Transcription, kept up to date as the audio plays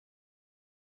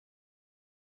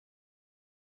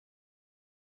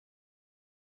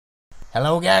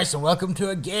Hello guys and welcome to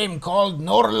a game called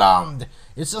Norrland.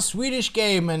 It's a Swedish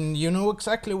game and you know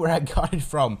exactly where I got it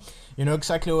from. You know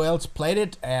exactly who else played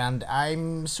it, and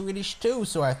I'm Swedish too,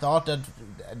 so I thought that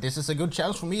this is a good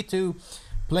chance for me to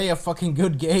play a fucking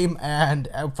good game, and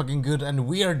a fucking good and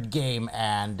weird game,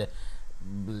 and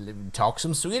talk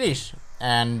some Swedish.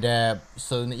 And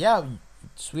so yeah,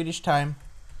 Swedish time.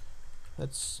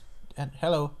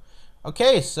 Hello.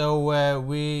 Okay, so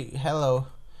hello.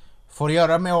 Får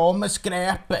göra mig av med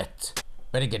skräpet.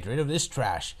 Better get rid of this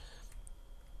trash.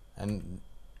 And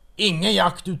ingen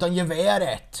jakt utan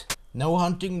geväret. No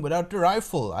hunting without the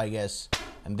rifle, I guess.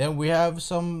 And then we have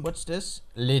some, what's this?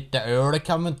 Lite öl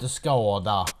kan inte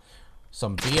skada.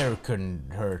 Some beer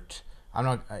couldn't hurt. I'm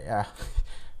not, yeah.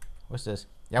 What's this?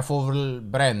 Jag får väl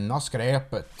bränna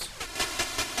skräpet.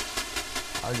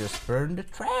 I'll just burn the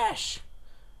trash.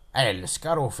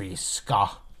 Älskar att fiska.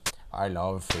 I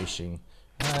love fishing.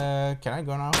 Can I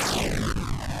go now?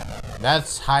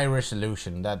 That's high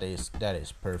resolution. That is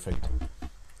perfect.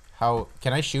 How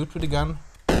can I shoot with the gun?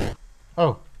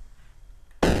 Oh.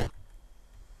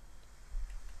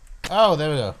 Oh, there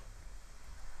we go.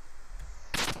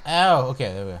 Oh,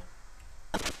 okay, there we go.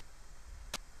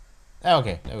 Oh,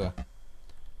 okay, there we go.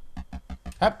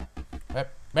 Up,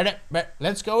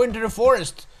 let's go into the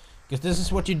forest, because this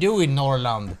is what you do in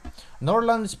Norrland.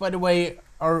 Norrland is, by the way,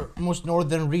 our most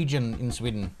northern region in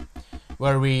Sweden,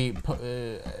 where we,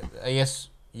 I guess,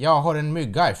 jag har en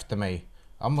mygga efter mig.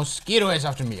 A mosquito is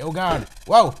after me. Oh god.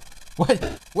 Whoa.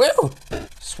 What? Whoa.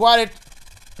 Swat it.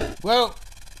 Whoa.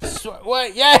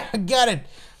 What? Yeah, I got it.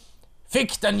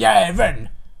 Fick den jäveln.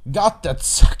 Got that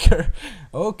sucker.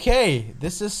 Okay,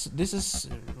 this is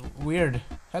weird.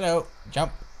 Hello.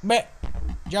 Jump.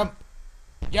 Jump.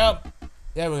 Jump.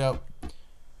 There we go.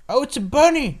 Oh, it's a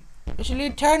bunny. It's a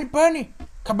little tiny bunny.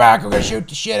 Come back, I'm gonna shoot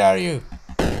the shit out of you.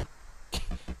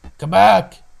 Come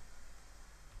back.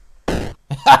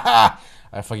 I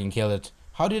fucking killed it.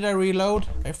 How did I reload?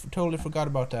 I totally forgot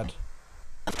about that.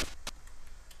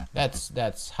 That's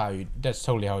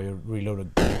totally how you reload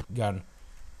a gun.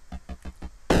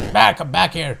 Come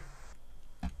back here.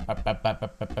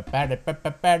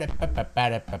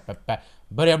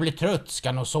 Börjar bli trött,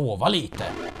 ska nog sova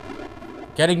lite.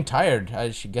 Getting tired. I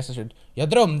guess I should. Jag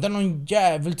drömde någon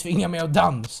jävel tvinga mig att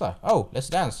dansa. Oh, let's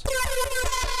dance.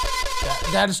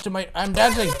 Dance to my... I'm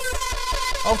dancing.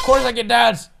 Of course I can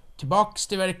dance. Tillbaks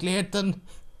till verkligheten.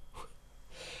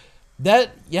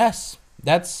 Yes.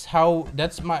 That's how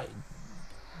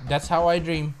I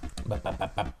dream.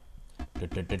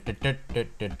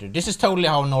 This is totally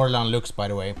how Norrland looks, by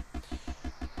the way.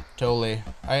 Totally.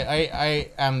 I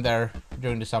am there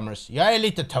during the summers. Jag är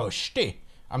lite törstig.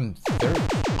 I'm third.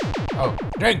 Oh,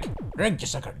 drink, you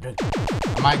sucker, drink.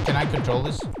 Can I control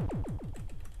this?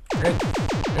 Drink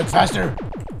faster,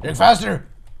 faster,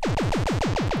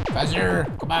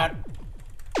 come on.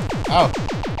 Oh,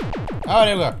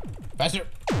 there we go, faster.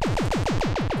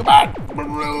 Come on.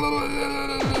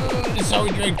 So we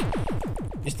drink.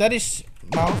 Is that his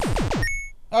mouth?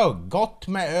 Oh, gott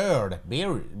med öl.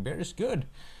 Beer is good.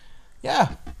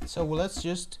 Yeah. So let's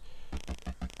just.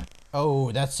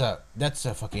 Oh, that's a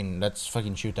fucking. Let's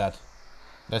fucking shoot that.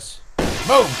 Let's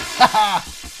boom. Haha.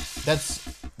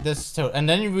 That's so. And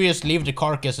then we just leave the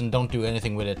carcass and don't do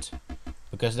anything with it,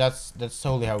 because that's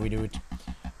totally how we do it.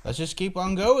 Let's just keep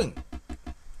on going.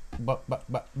 But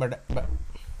what?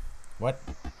 But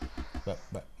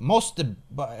måste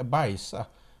bajsa.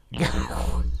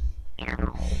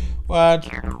 What?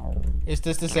 Is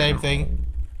this the same thing?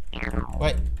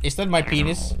 Wait, is that my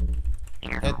penis?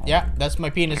 Yeah, that's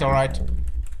my penis, alright.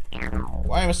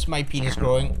 Why is my penis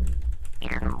growing?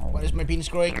 Why is my penis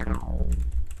growing?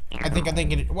 I think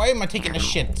it. Why am I taking a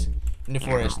shit in the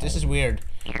forest? This is weird.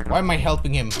 Why am I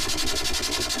helping him?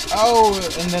 Oh,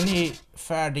 and then he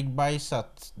färdig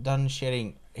bajsat. Done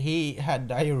shitting. He had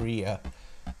diarrhea.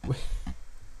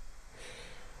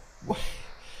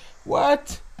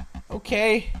 What?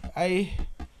 Okay, I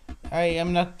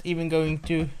am not even going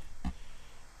to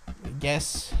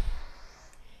guess.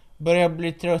 Börjar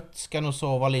bli trött, ska nog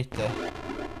sova lite.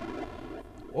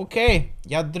 Okej,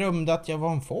 jag drömde att jag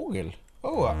var en fågel.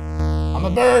 Oh, I'm a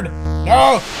bird.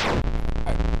 No!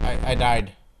 I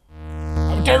died.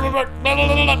 I'm a terrible bird.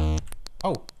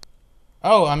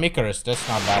 Oh, I'm Icarus. That's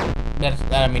not bad. That's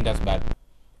bad.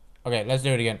 Okay, let's do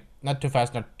it again. Not too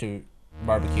fast, not too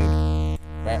barbecued.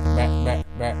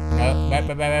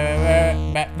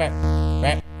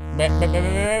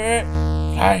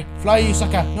 Fly, you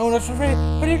sucker! No, not for free!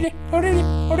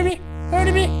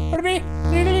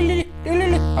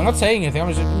 I'm not saying anything,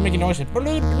 I'm just making noises.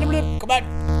 Come on!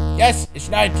 Yes, it's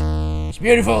night! It's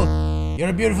beautiful! You're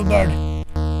a beautiful bird!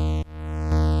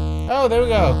 Oh, there we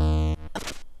go.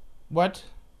 What?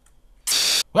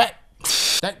 What?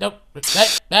 That.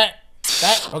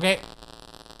 Okay.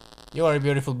 You are a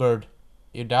beautiful bird.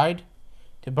 You died?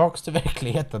 Tillbaks till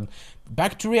verkligheten.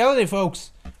 Back to reality,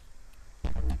 folks.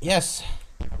 Yes.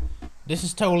 This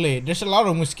is totally... There's a lot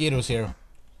of mosquitoes here.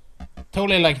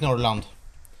 Totally like Norrland.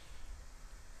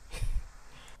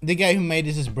 The guy who made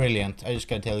this is brilliant. I just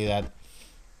gotta tell you that.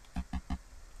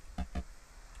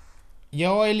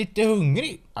 Jag är lite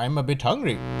hungrig. I'm a bit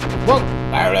hungry. Whoa!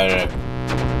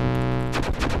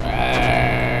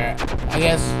 I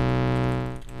guess.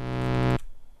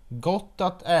 Gott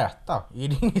att äta.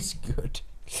 Eating is good.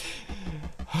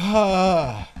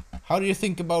 How do you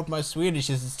think about my Swedish?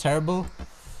 Is it terrible?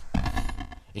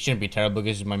 It shouldn't be terrible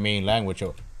because it's my main language.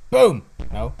 Oh. Boom!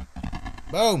 No.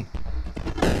 Boom!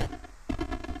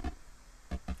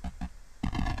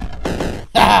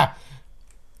 Haha!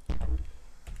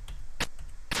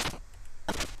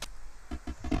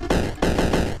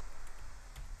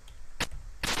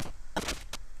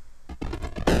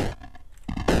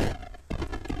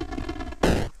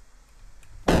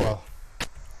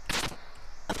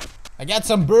 I got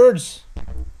some birds.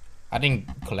 I didn't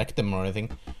collect them or anything.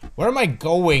 Where am I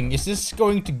going? Is this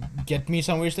going to get me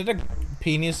somewhere? Is that a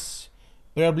penis?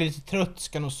 Börjar bli lite trött,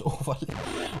 ska nog sova.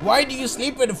 Why do you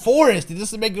sleep in the forest? It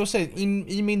doesn't make no sense.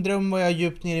 I min dröm var jag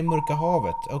djupt ner i mörka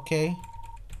havet. Okay.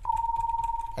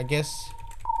 I guess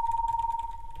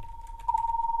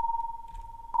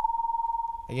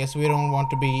we don't want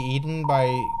to be eaten by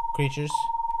creatures.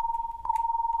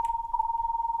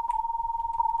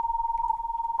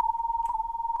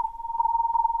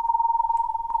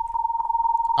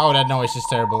 Oh, that noise is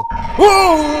terrible.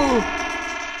 Whoa!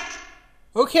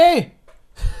 Okay.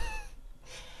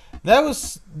 That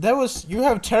was you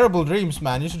have terrible dreams,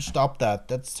 man. You should stop that.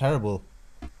 That's terrible.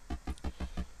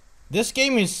 This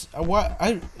game is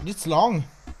it's long.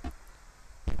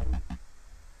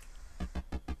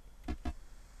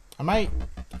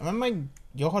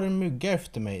 Jag har en mugga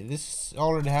efter mig. This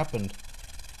already happened.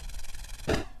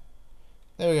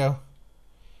 There we go.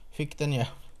 Fick den, ja.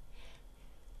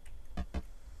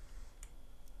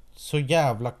 Så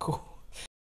jävla cool.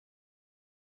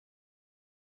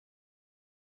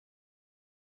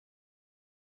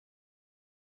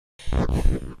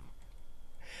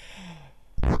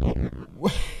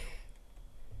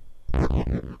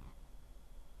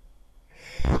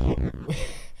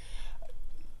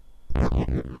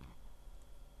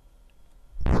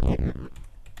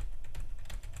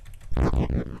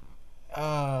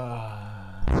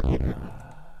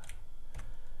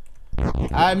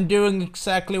 I'm doing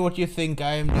exactly what you think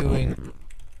I am doing.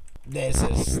 This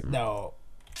is no.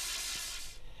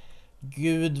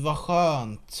 Gud vad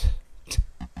skönt.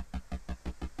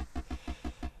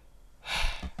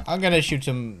 I'm gonna shoot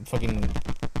some fucking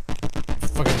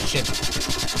shit.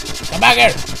 Come back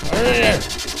here!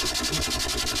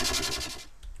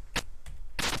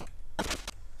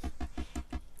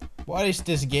 What is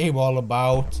this game all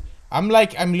about? I'm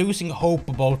losing hope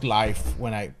about life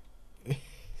when I...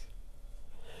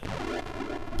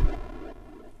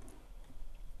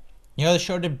 Jag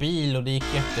körde bil och det gick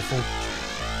jättefort.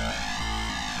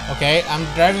 Okay, I'm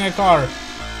driving a car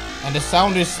and the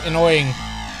sound is annoying.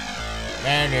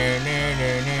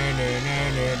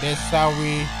 This is how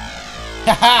we...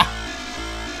 Haha!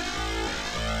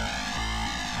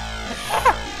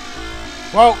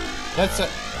 Whoa, that's a...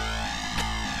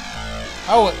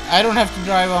 Oh, I don't have to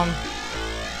drive on...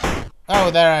 Oh,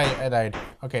 there I died.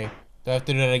 Okay, do I have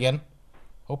to do that again?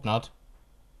 Hope not.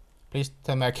 Please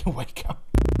tell me I can wake up.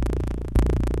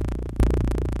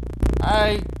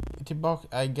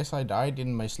 I guess I died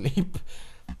in my sleep.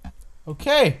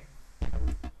 Okay.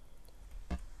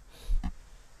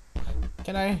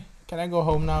 Can I go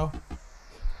home now?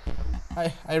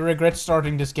 I regret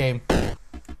starting this game.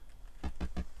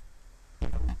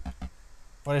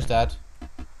 What is that?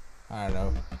 I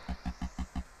don't know.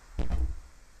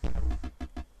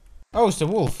 Oh, it's the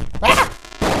wolf. Ah!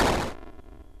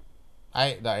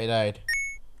 I died.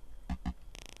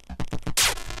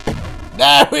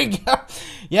 There we go.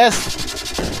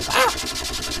 Yes. Ah!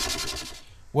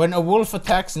 When a wolf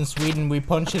attacks in Sweden, we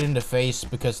punch it in the face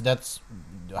because that's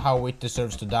how it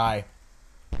deserves to die.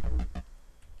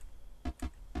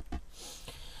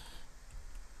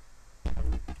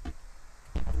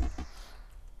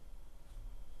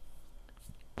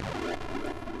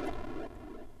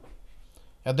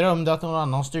 Jag drömde att någon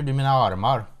annan styrde mina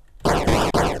armar.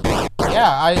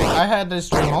 Yeah, I had this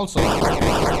dream also.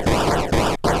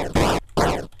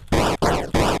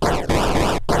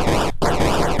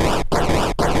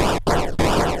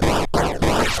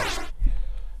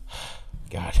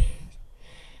 God.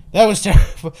 That was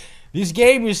terrible. This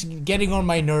game is getting on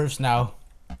my nerves now.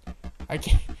 I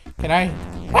can't. Can I?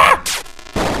 Ah!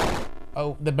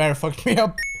 Oh, the bear fucked me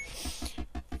up.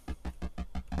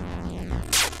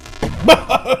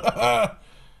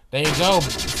 There you go,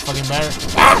 fucking bear.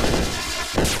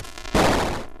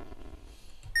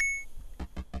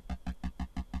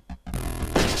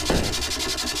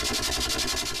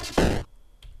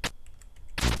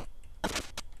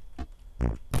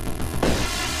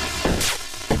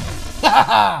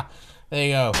 Ah! There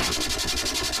you go.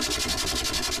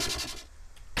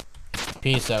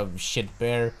 Piece of shit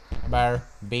bear.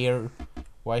 Beer.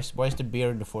 Why is the beer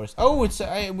in the forest? Oh, it's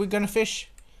we're gonna fish.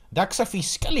 Dags att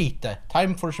fiska lite.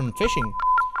 Time for some fishing.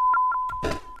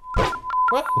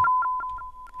 Whoa.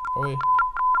 Oj.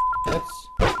 That's...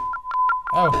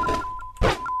 Oh.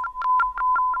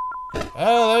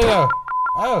 Oh, there you go.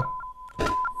 Oh.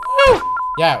 Woo.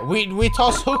 Yeah, we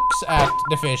toss hooks at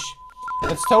the fish.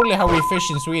 That's totally how we fish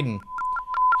in Sweden.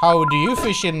 How do you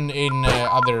fish in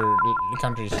other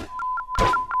countries?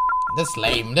 That's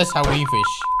lame. That's how we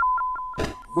fish.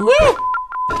 Woo!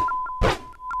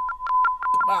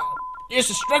 Come on. Use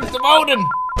the strength of Odin!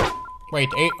 Wait,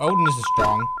 Odin is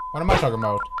strong. What am I talking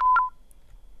about?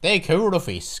 Det är kul att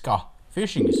fiska.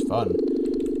 Fishing is fun.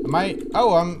 Am I...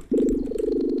 Oh, I'm...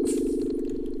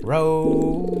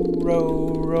 Row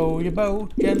your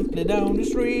boat gently down the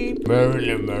stream.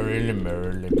 Merrily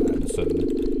Manson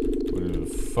will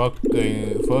fuck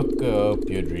up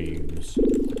your dreams.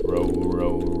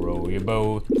 Row your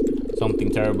boat.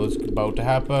 Something terrible is about to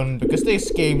happen because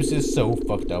this game is so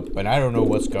fucked up and I don't know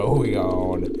what's going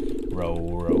on.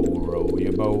 Row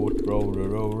your boat.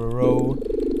 Row.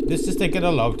 This is taking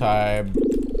a long time.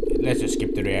 Let's just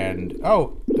skip to the end.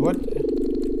 Oh, what?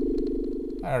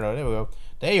 I don't know, there we go.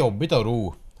 Det är jobbigt att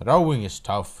ro. Rowing is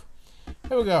tough.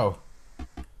 Here we go.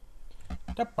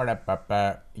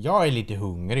 Jag är lite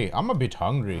hungrig. I'm a bit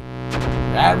hungry.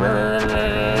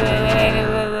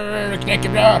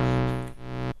 Knäckebröd!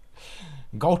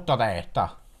 Gott att äta.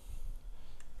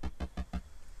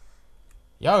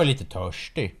 Jag är lite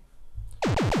törstig.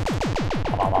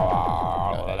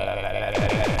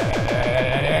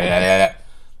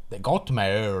 Det är gott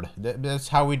med öl. That's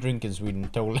how we drink in Sweden,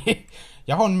 totally.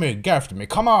 Jag har en mygga efter mig.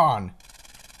 Come on!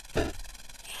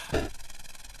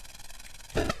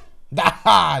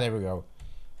 There we go.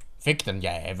 Fick den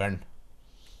jäveln.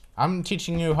 I'm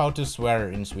teaching you how to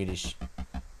swear in Swedish.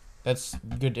 That's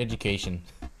good education.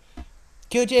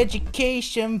 Good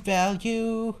education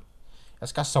value. Jag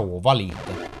ska sova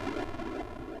lite.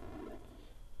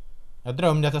 Jag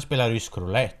drömde att jag spelar rysk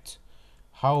roulette.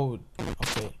 How...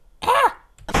 Okay. Ah!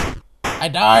 I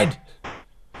died!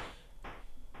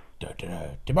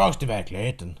 Tillbaks till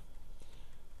verkligheten.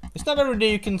 It's not every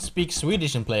day you can speak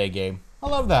Swedish and play a game. I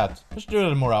love that. I should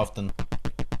do it more often.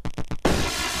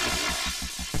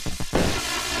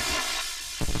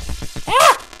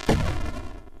 Ah!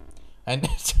 And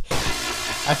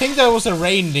I think that was a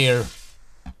reindeer.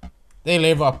 They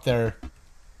live up there.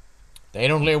 They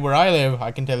don't live where I live,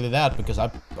 I can tell you that, because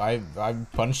I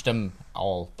punched them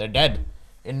all. They're dead.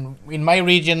 In my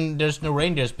region, there's no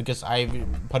reindeers because I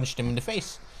punched them in the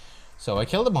face. So I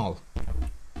killed them all.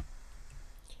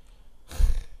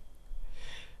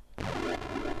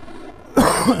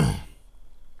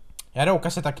 Jag råkar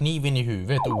sätta kniven i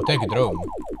huvudet, otäck dröm.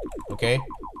 Okej?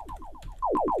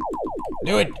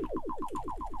 Do it!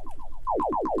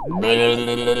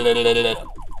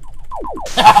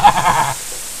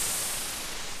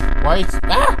 Why?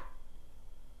 Ah!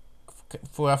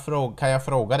 Kan jag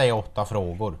fråga dig 8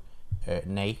 frågor?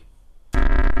 Nej.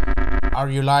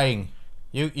 Are you lying?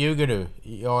 Ljuger du?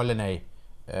 Ja eller nej?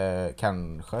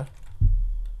 Kanske.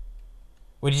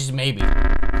 Which is maybe.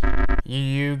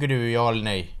 Ljuger du? Ja eller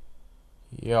nej?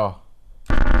 Ja.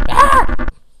 Ah!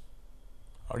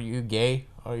 Are you gay?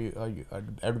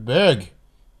 Är du bög?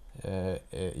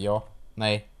 Ja.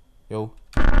 Nej. Jo.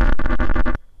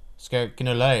 Ska jag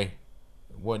knulla dig?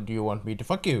 What do you want me to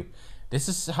fuck you? This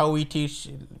is how we teach.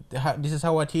 This is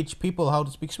how I teach people how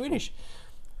to speak Swedish.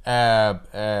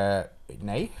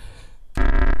 Nej.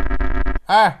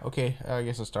 Ah, okay. I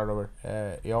guess I'll start over.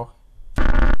 Ja.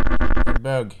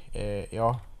 Bög.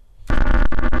 Ja.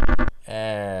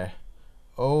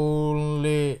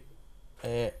 Only.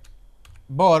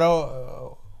 Bara.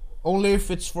 Only if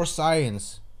it's for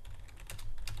science.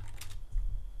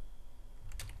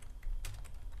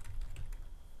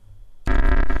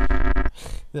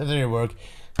 That didn't work.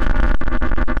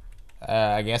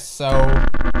 I guess so.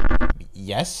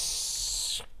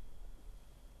 Yes.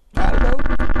 I don't know.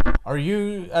 Are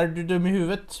du dum I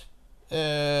huvudet?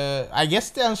 I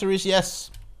guess the answer is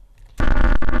yes.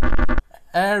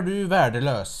 Är du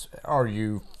värdelös? Are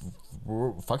you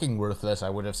fucking worthless, I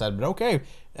would have said, but okay.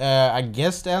 I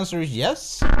guess the answer is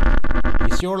yes.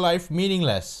 Is your life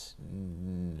meaningless?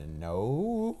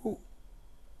 No.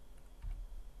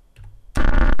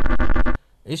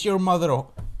 Is your mother...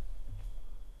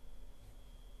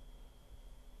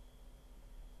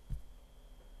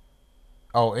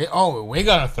 Oh, we're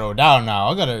gonna throw down now.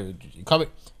 I gotta...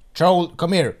 Troll,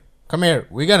 come here. Come here.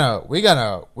 We gotta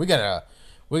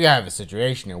have a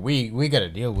situation and we gotta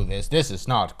deal with this. This is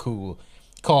not cool.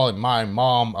 Calling my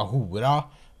mom a hora.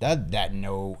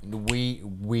 No.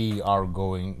 We are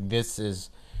going. This is...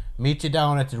 Meet you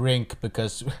down at the rink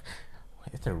because...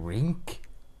 At the rink?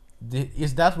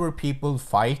 Is that where people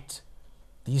fight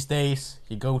these days?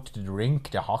 You go to the rink,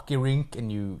 the hockey rink,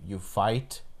 and you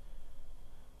fight?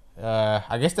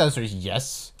 I guess the answer is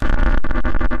yes.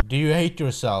 Do you hate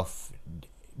yourself?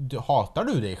 Hatar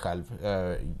du dig själv?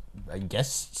 I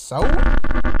guess so.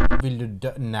 Vill du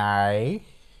dö? Nej.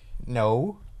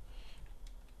 No.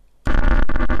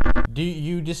 Do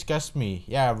you disgust me?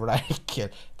 Yeah, right.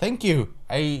 Thank you.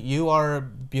 You are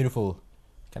beautiful.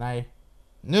 Can I...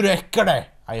 Nu räcker det!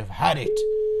 I've had it.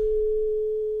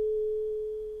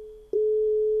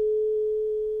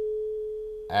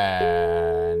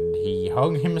 And he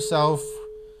hung himself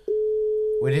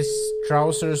with his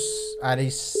trousers at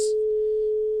his...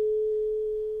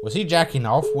 Was he jacking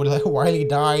off while he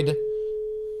died?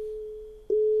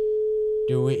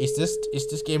 Is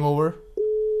this game over?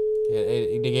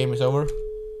 The game is over?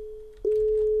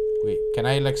 Wait, can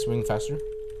I like swing faster?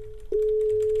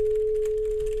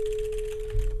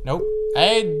 Nope.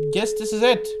 I guess this is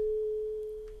it.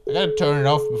 I gotta turn it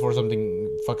off before something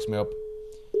fucks me up.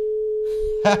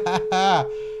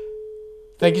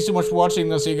 Thank you so much for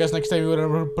watching. I'll see you guys next time.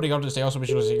 We're putting out this day. Also, be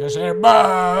sure to see you guys there.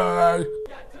 Bye!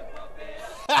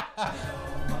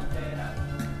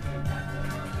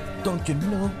 Don't you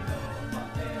know?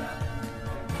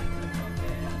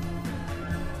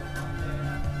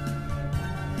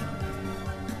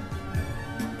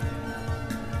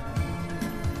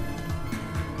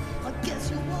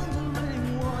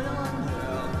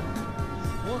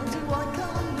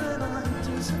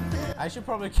 I should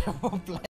probably keep on playing.